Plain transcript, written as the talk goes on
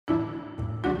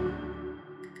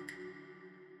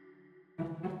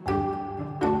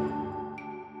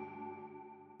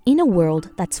In a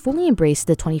world that's fully embraced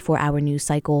the 24-hour news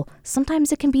cycle,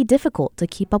 sometimes it can be difficult to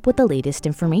keep up with the latest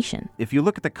information. If you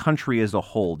look at the country as a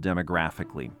whole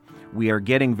demographically, we are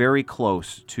getting very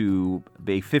close to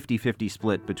a 50-50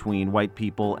 split between white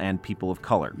people and people of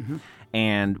color. Mm-hmm.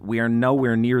 And we are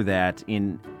nowhere near that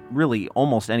in really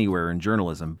almost anywhere in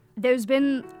journalism. There's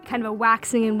been kind of a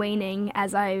waxing and waning,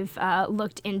 as I've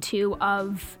looked into,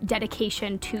 of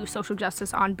dedication to social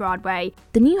justice on Broadway.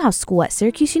 The Newhouse School at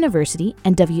Syracuse University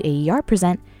and WAER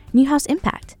present Newhouse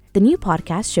Impact, the new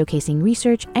podcast showcasing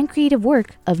research and creative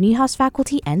work of Newhouse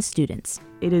faculty and students.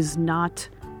 It is not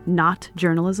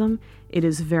journalism. It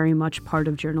is very much part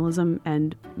of journalism,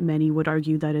 and many would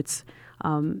argue that it's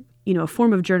a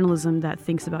form of journalism that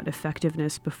thinks about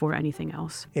effectiveness before anything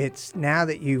else. It's now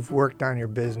that you've worked on your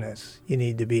business, you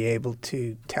need to be able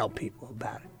to tell people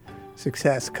about it.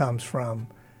 Success comes from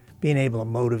being able to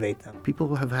motivate them.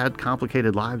 People have had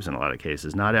complicated lives in a lot of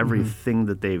cases. Not everything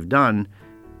that they've done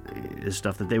is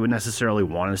stuff that they would necessarily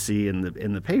want to see in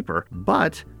the paper.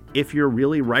 But if you're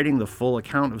really writing the full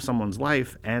account of someone's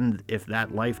life, and if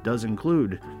that life does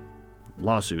include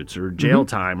lawsuits or jail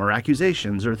time or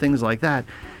accusations or things like that,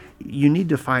 you need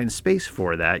to find space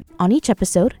for that. On each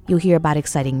episode, you'll hear about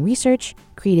exciting research,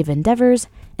 creative endeavors,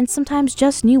 and sometimes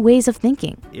just new ways of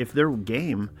thinking. If they're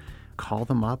game, call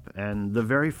them up. And the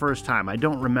very first time, I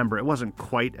don't remember, it wasn't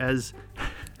quite as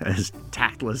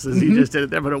tactless as you just did it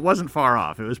there, but it wasn't far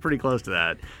off. It was pretty close to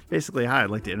that. Basically, hi, I'd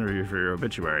like to interview for your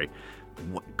obituary.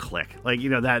 Click.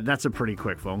 That's a pretty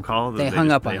quick phone call. They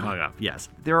hung up, yes.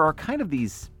 There are kind of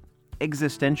these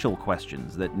existential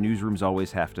questions that newsrooms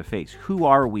always have to face. Who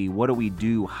are we? What do we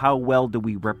do? How well do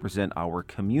we represent our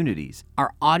communities?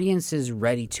 Are audiences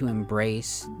ready to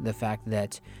embrace the fact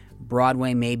that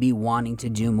Broadway may be wanting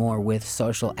to do more with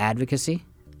social advocacy?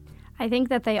 I think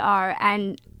that they are,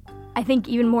 and I think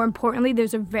even more importantly,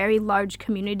 there's a very large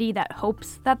community that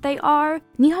hopes that they are.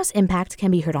 Newhouse Impact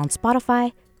can be heard on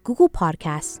Spotify, Google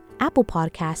Podcasts, Apple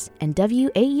Podcasts, and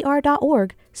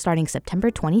WAER.org starting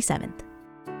September 27th.